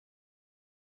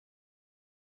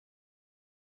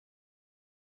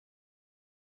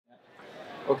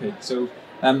Okay, so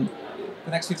the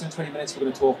next 15 to 20 minutes we're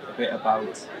going to talk a bit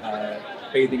about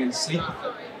bathing and sleep,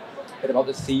 a bit about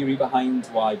the theory behind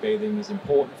why bathing is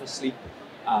important for sleep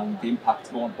and the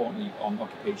impact, more importantly, on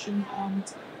occupation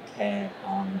and care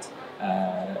and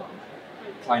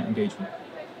client engagement.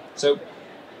 So,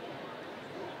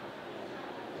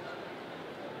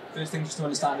 first thing just to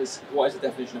understand is, what is the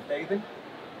definition of bathing?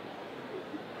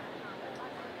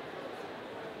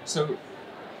 So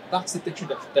that's the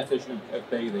dictionary definition of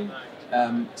bathing.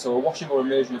 So a washing or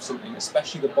immersion of something,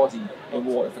 especially the body, in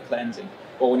water for cleansing.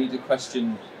 But we need to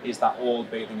question, is that all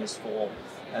bathing is for?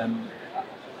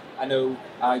 I know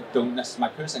I don't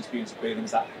necessarily, my personal experience of bathing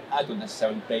is that I don't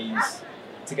necessarily bathe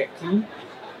to get clean.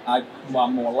 I'm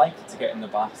more likely to get in the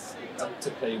bath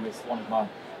to play with one of my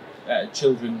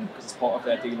children because it's part of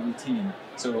their daily routine.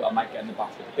 So I might get in the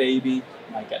bath with the baby,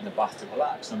 I might get in the bath to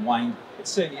relax and unwind. It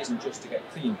certainly isn't just to get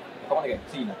clean. If I want to get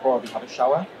clean, I'll probably have a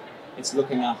shower. It's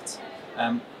looking at,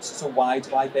 so why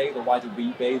do I bathe, or why do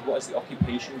we bathe? What is the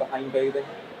occupation behind bathing?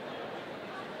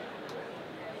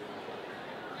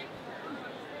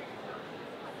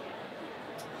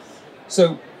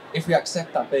 So if we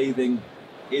accept that bathing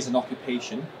is an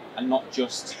occupation and not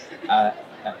just a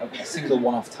single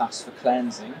one-off task for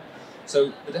cleansing,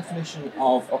 so the definition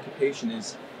of occupation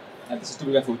is, this is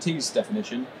WFOT's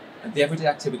definition, the everyday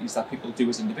activities that people do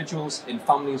as individuals, in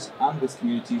families and with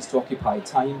communities to occupy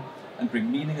time and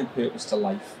bring meaning and purpose to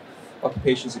life.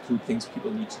 Occupations include things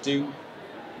people need to do,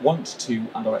 want to,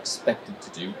 and are expected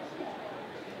to do.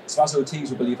 So as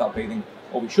OTs, we believe that bathing,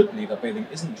 or we should believe that bathing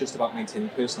isn't just about maintaining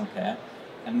personal care,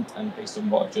 and based on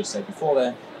what I've just said before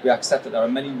there, we accept that there are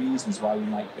many reasons why we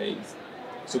might bathe.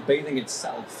 So bathing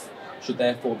itself should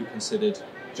therefore be considered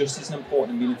just as an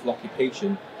important and meaningful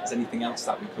occupation as anything else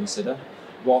that we consider,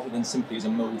 rather than simply as a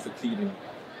mode for cleaning.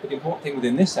 But the important thing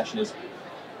within this session is,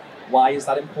 why is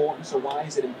that important? So why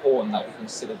is it important that we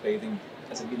consider bathing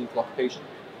as a meaningful occupation?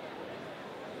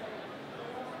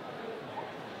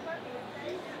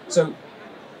 So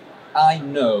I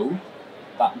know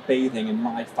that bathing in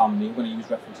my family, I'm going to use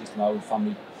references to my own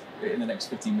family in the next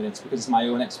 15 minutes because it's my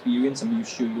own experience. I'm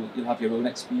sure you'll have your own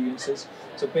experiences.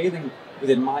 So bathing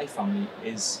within my family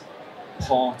is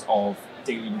part of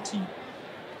daily routine.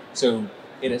 So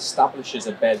it establishes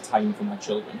a bedtime for my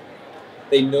children.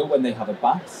 They know when they have a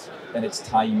bath, then it's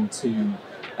time to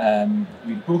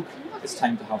read a book, it's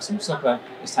time to have some supper,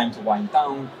 it's time to wind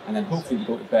down, and then hopefully we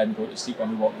go to bed and go to sleep when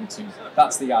we want them to.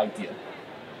 That's the idea.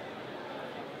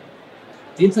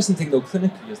 The interesting thing though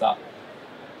clinically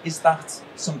is that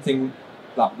something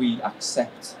that we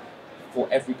accept for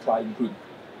every client group?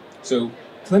 So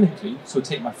clinically, so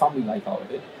take my family life out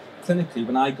of it, clinically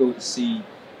when I go to see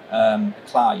a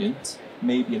client,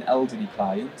 maybe an elderly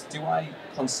client, do I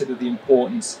consider the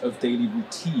importance of daily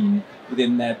routine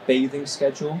within their bathing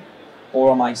schedule?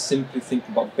 Or am I simply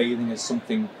thinking about bathing as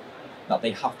something that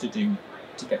they have to do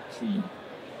to get clean?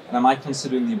 And am I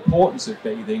considering the importance of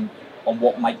bathing on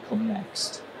what might come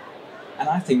next? And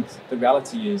I think the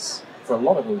reality is, for a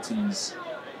lot of OTs,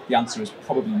 the answer is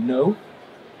probably no,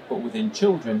 but within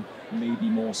children, maybe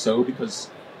more so,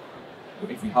 because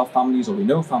if we have families or we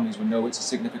know families, we know it's a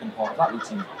significant part of that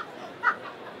routine.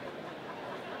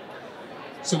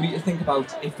 So we need to think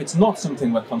about, if it's not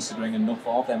something we're considering enough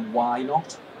of, then why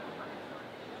not?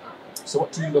 So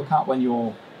what do you look at when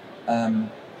you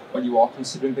are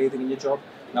considering bathing in your job?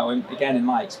 Now, again, in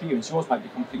my experience, yours might be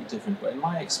completely different, but in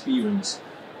my experience,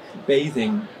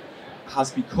 bathing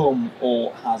has become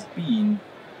or has been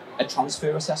a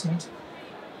transfer assessment.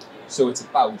 So it's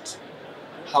about,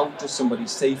 how does somebody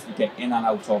safely get in and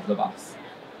out of the bath?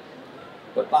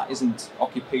 But that isn't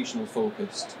occupational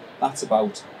focused. That's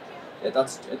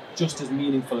just as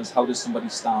meaningful as how does somebody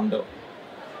stand up.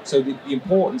 So the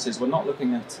importance is, we're not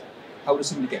looking at how does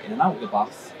somebody get in and out of the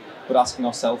bath, but asking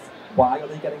ourselves, why are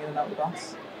they getting in and out of the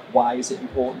bath? Why is it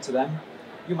important to them?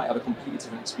 You might have a completely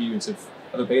different experience of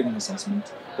a bathing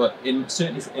assessment, but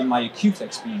certainly in my acute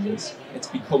experience, it's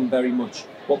become very much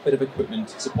what bit of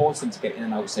equipment supports them to get in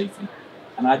and out safely.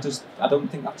 And I don't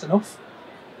think that's enough.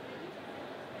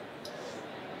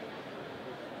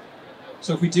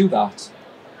 So if we do that,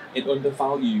 it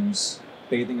undervalues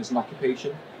bathing as an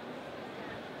occupation.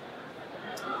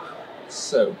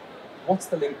 So, what's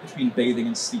the link between bathing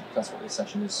and sleep? That's what this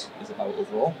session is about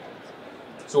overall.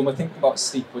 So when we're thinking about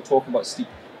sleep, we're talking about sleep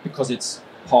because it's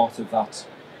part of that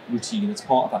routine, it's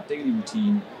part of that daily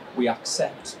routine. We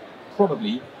accept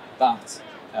probably that,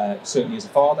 certainly as a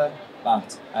father,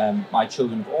 that my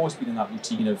children have always been in that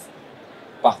routine of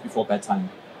bath before bedtime.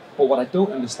 But what I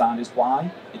don't understand is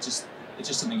why. It's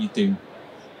just something you do.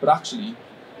 But actually,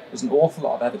 there's an awful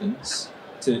lot of evidence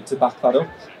to back that up.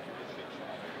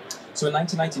 So in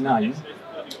 1999,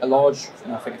 a large,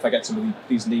 and I think if I get some of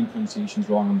these name pronunciations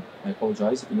wrong, I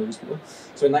apologise if you know these people.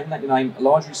 So in 1999, a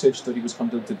large research study was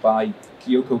conducted by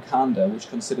Kyoko Kanda, which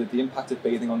considered the impact of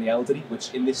bathing on the elderly,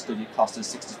 which in this study classed as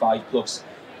 65 plus,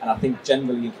 and I think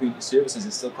generally in community services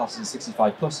it's still classed as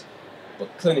 65 plus,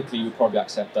 but clinically you would probably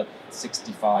accept that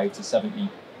 65 to 70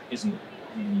 isn't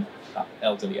really that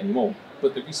elderly anymore,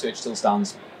 but the research still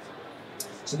stands.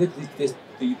 So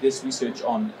this research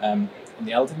on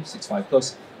the elderly, 65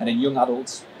 plus, and in young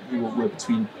adults who were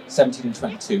between 17 and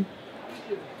 22.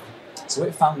 So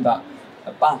it found that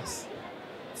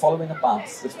following a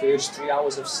bath, the first 3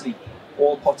 hours of sleep,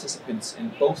 all participants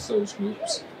in both those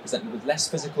groups presented with less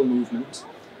physical movement,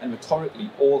 and rhetorically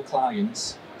all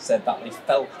clients said that they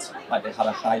felt like they had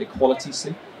a higher quality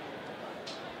sleep.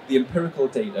 The empirical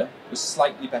data was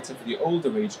slightly better for the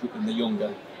older age group than the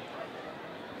younger,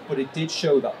 but it did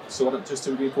show that, so just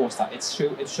to reinforce that, it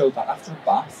showed that after a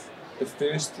bath, the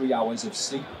first 3 hours of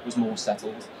sleep was more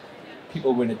settled.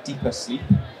 People were in a deeper sleep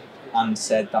and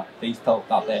said that they felt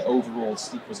that their overall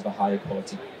sleep was of a higher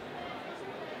quality.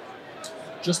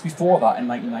 Just before that, in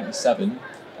 1997,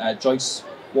 Joyce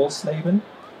Walsleben,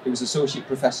 who was Associate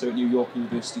Professor at New York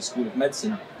University School of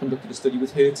Medicine, conducted a study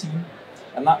with her team,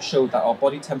 and that showed that our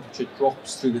body temperature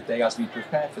drops through the day as we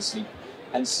prepare for sleep,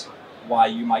 hence why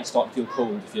you might start to feel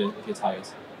cold if you're tired,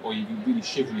 or you'd be really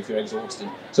shivery if you're exhausted.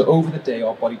 So over the day,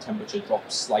 our body temperature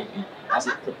drops slightly as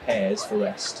it prepares for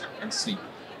rest and sleep.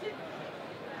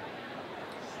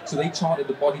 So they charted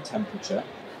the body temperature,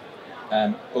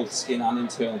 both skin and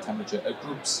internal temperature, of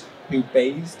groups who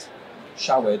bathed,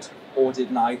 showered, or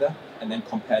did neither, and then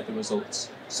compared the results.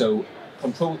 So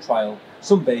controlled trial,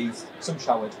 some bathed, some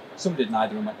showered, some did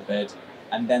neither and went to bed,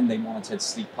 and then they monitored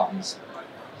sleep patterns.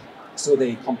 So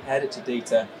they compared it to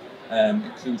data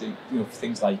including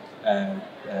things like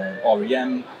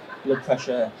REM, blood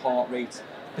pressure, heart rate,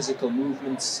 physical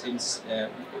movements in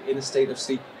a state of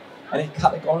sleep, and it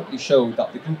categorically showed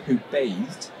that the group who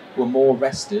bathed were more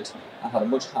rested and had a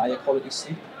much higher quality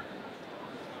sleep.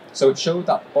 So it showed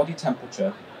that body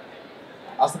temperature,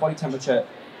 as the body temperature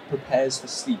prepares for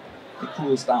sleep, it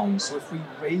cools down. So if we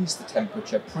raise the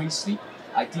temperature pre-sleep,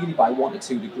 ideally by 1 to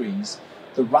 2 degrees,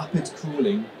 the rapid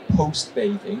cooling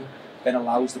post-bathing then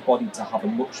allows the body to have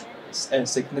a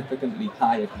significantly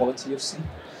higher quality of sleep.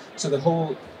 So the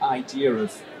whole idea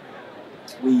of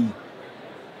we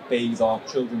bathe our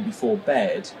children before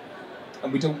bed,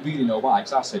 and we don't really know why,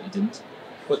 because I certainly didn't,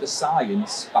 but the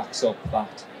science backs up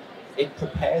that it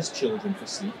prepares children for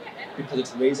sleep because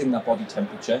it's raising their body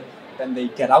temperature. Then they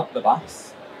get out the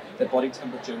bath, their body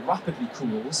temperature rapidly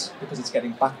cools because it's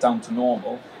getting back down to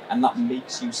normal, and that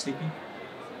makes you sleepy.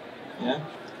 Yeah?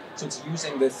 So it's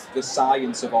using the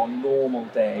science of our normal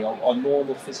day, our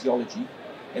normal physiology,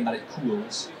 in that it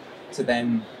cools, to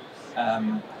then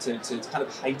to kind of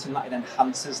heighten that. It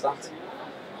enhances that.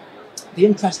 The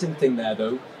interesting thing there,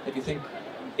 though, if you think,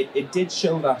 it did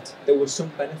show that there were some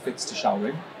benefits to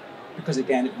showering, because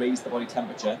again it raised the body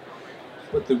temperature,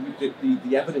 but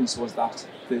the evidence was that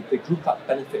the group that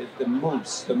benefited the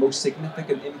most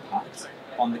significant impact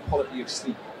on the quality of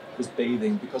sleep was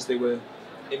bathing, because they were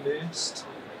immersed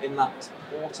in that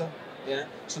water. Yeah?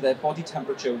 So their body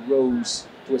temperature rose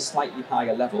to a slightly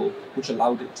higher level, which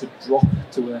allowed it to drop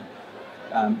to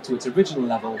its original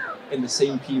level in the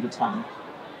same period of time.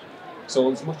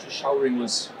 So as much as showering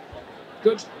was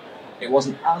good, it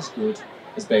wasn't as good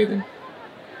as bathing.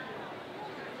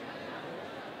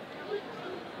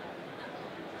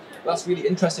 That's really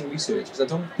interesting research, because I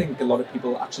don't think a lot of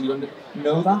people actually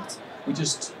know that.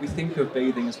 We think of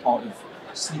bathing as part of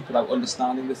sleep without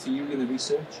understanding the theory and the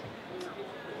research.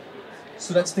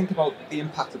 So let's think about the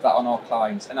impact of that on our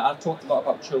clients. And I've talked a lot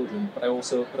about children,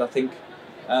 but I think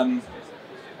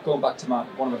going back to one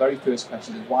of my very first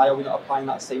questions is, why are we not applying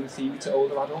that same theory to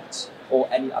older adults or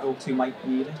any adult who might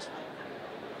need it?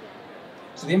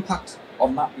 So the impact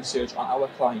on that research on our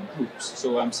client groups,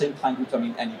 so I'm saying client groups, I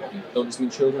mean anybody, I don't just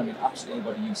mean children, I mean absolutely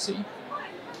anybody you see.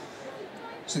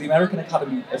 So the American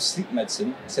Academy of Sleep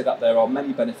Medicine say that there are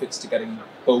many benefits to getting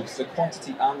both the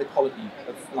quantity and the quality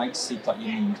of night's sleep that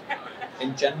you need.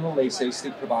 In general, they say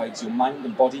sleep provides your mind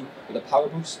and body with a power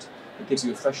boost. It gives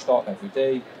you a fresh start every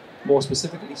day. More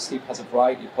specifically, sleep has a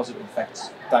variety of positive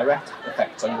effects, direct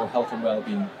effects on your health and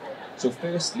well-being. So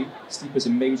firstly, sleep is a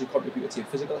major contributor to your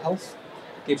physical health.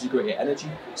 It gives you greater energy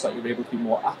so that you're able to be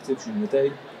more active during the day.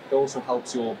 It also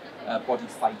helps your body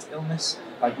fight illness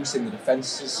by boosting the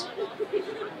defences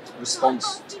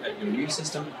response to your immune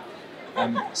system.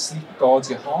 Sleep guards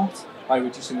your heart by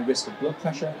reducing the risk of blood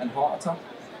pressure and heart attack.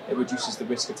 It reduces the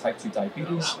risk of type 2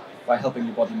 diabetes by helping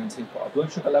your body maintain proper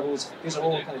blood sugar levels. These are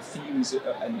all kind of theories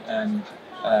and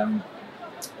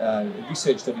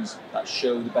research studies that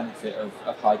show the benefit of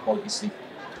high quality sleep.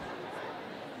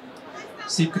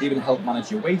 Sleep could even help manage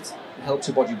your weight. It helps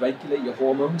your body regulate your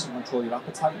hormones and control your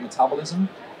appetite and metabolism.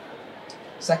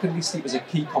 Secondly, sleep is a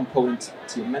key component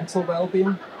to your mental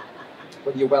well-being.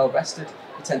 When you're well rested,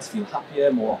 you tend to feel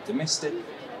happier, more optimistic.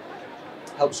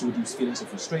 It helps you reduce feelings of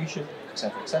frustration,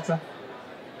 etc., etc.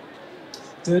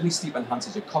 Thirdly, sleep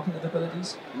enhances your cognitive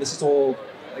abilities. And this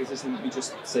isn't me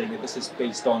just saying it, this is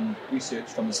based on research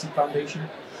from the Sleep Foundation.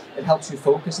 It helps you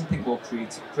focus and think more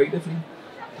creatively.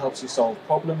 It helps you solve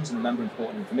problems and remember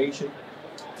important information.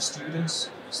 For students,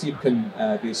 sleep can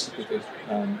be a secret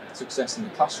of success in the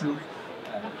classroom,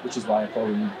 which is why I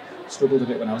probably struggled a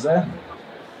bit when I was there.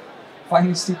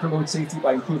 Finally, sleep promotes safety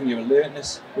by improving your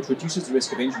alertness, which reduces the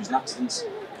risk of injuries and accidents.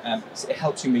 It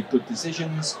helps you make good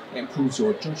decisions. It improves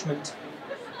your judgment.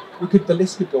 The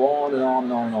list could go on and on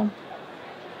and on and on.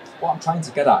 What I'm trying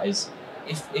to get at is,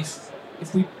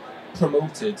 if we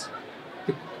promoted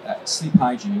sleep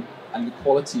hygiene and the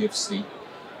quality of sleep,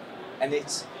 and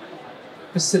it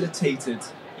facilitated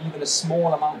even a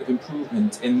small amount of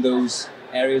improvement in those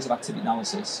areas of activity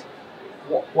analysis,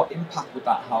 what impact would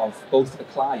that have both for the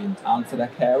client and for their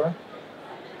carer?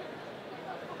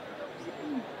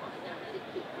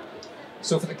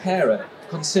 So for the carer,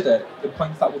 consider the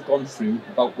points that we've gone through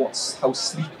about how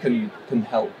sleep can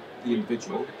help the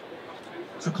individual.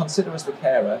 So consider as the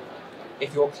carer,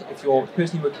 if your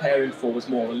person you were caring for was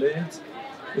more alert,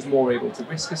 was more able to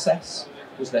risk assess,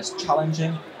 was less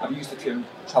challenging. I've used the term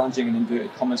challenging in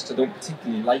inverted commas because I don't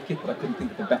particularly like it, but I couldn't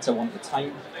think of a better one at the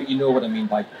time. But you know what I mean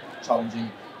by challenging,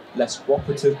 less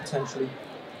cooperative potentially,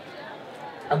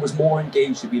 and was more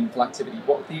engaged in meaningful activity.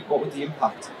 What would the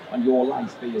impact on your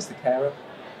life be as the carer?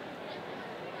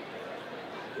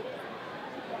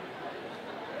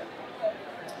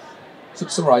 So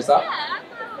to summarise that,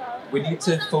 we need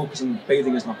to focus on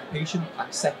bathing as an occupation,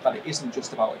 accept that it isn't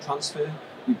just about a transfer.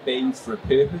 We bathe for a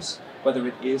purpose, whether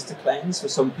it is to cleanse for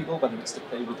some people, whether it's to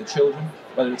play with the children,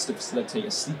 whether it's to facilitate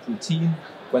a sleep routine,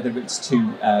 whether it's to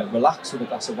relax with a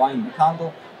glass of wine and a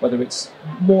candle, whether it's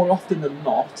more often than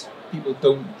not, people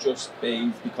don't just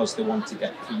bathe because they want to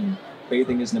get clean.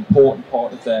 Bathing is an important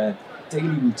part of their daily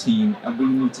routine, and we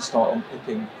need to start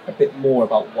unpicking a bit more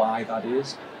about why that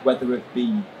is, whether it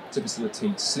be to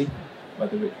facilitate sleep,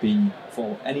 whether it be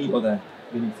for any other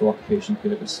meaningful occupation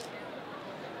purpose.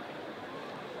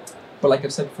 But like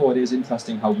I've said before, it is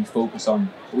interesting how we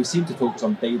seem to focus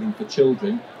on bathing for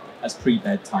children as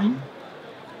pre-bedtime,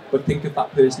 but think of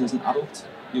that person as an adult.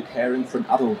 You're caring for an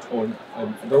adult or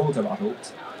an older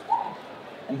adult,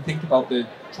 and think about the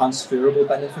transferable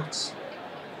benefits.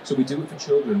 So we do it for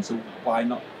children, so why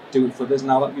not do it for others?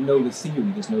 Now that we know the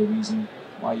theory, there's no reason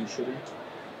why you shouldn't.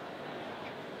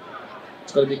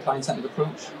 It's got to be a client-centered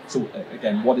approach. So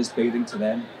again, what is bathing to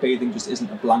them? Bathing just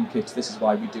isn't a blanket, this is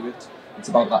why we do it. It's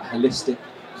about that holistic,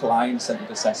 client-centered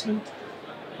assessment.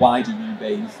 Why do you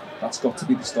bathe? That's got to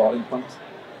be the starting point.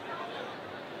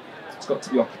 It's got to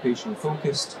be occupational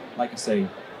focused. Like I say,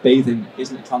 bathing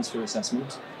isn't a transfer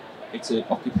assessment, it's an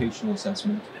occupational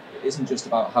assessment. It isn't just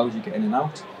about how do you get in and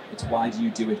out, it's why do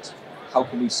you do it? How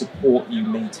can we support you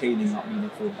maintaining that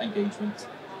meaningful engagement?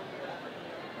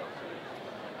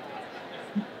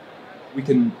 We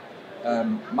can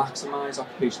maximise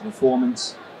occupational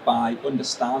performance by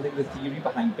understanding the theory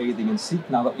behind bathing and sleep.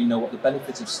 Now that we know what the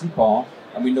benefits of sleep are,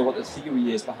 and we know what the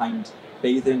theory is behind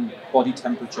bathing, body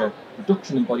temperature,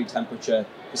 reduction in body temperature,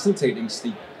 facilitating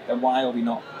sleep, then why are we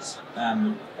not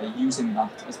using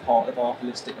that as part of our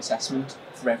holistic assessment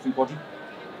for everybody?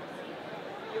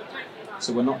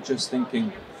 So we're not just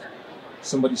thinking,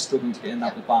 somebody's struggling to get in and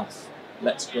out of the bath,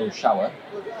 let's go shower,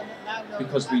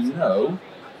 because we know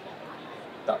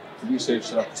that the research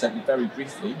that I've presented very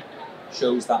briefly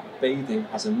shows that bathing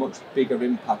has a much bigger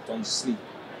impact on sleep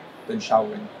than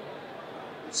showering.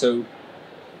 So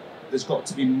there's got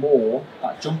to be more,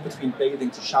 that jump between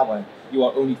bathing to shower, you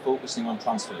are only focusing on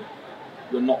transfer.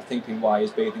 You're not thinking, why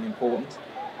is bathing important?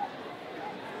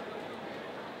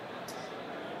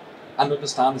 And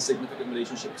understand the significant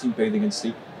relationship between bathing and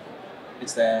sleep.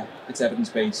 It's there, it's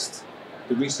evidence-based.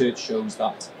 The research shows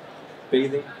that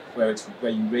bathing, where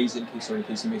you raise it, in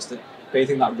case you missed it,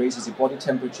 bathing that raises your body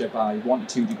temperature by 1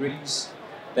 to 2 degrees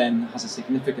then has a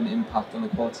significant impact on the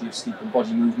quality of sleep and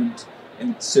body movement,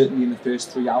 certainly in the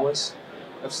first 3 hours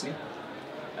of sleep.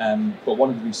 But one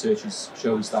of the researchers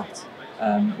shows that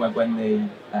when they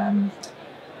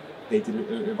did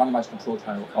a randomized control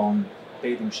trial on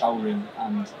bathing, showering,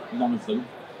 and none of them,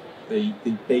 the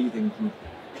bathing group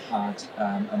had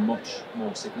a much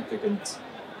more significant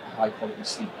high quality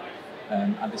sleep,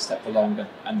 and they slept for longer,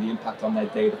 and the impact on their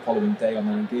day the following day on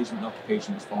their engagement and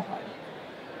occupation was far higher.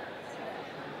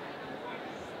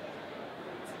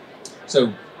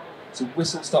 So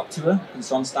whistle stop tour can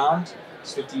sound,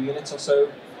 it's 15 minutes or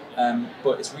so,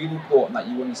 but it's really important that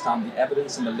you understand the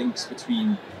evidence and the links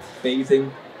between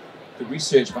bathing, the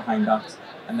research behind that,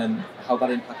 and then how that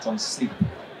impacts on sleep.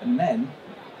 And then,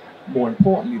 more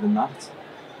importantly than that,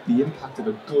 the impact of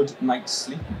a good night's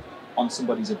sleep on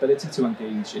somebody's ability to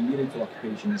engage in meaningful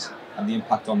occupations, and the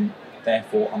impact on,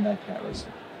 therefore, on their carers.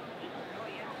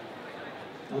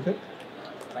 Okay,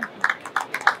 thank you.